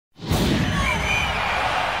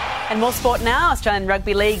And more sport now. Australian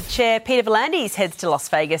Rugby League Chair Peter V'landys heads to Las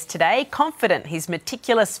Vegas today, confident his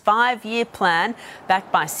meticulous 5-year plan, backed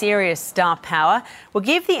by serious star power, will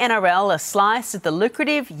give the NRL a slice of the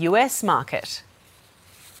lucrative US market.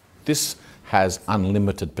 This has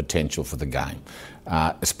unlimited potential for the game,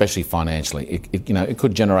 especially financially. It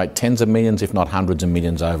could generate tens of millions, if not hundreds of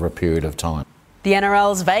millions, over a period of time. The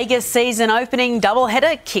NRL's Vegas season opening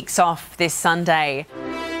doubleheader kicks off this Sunday.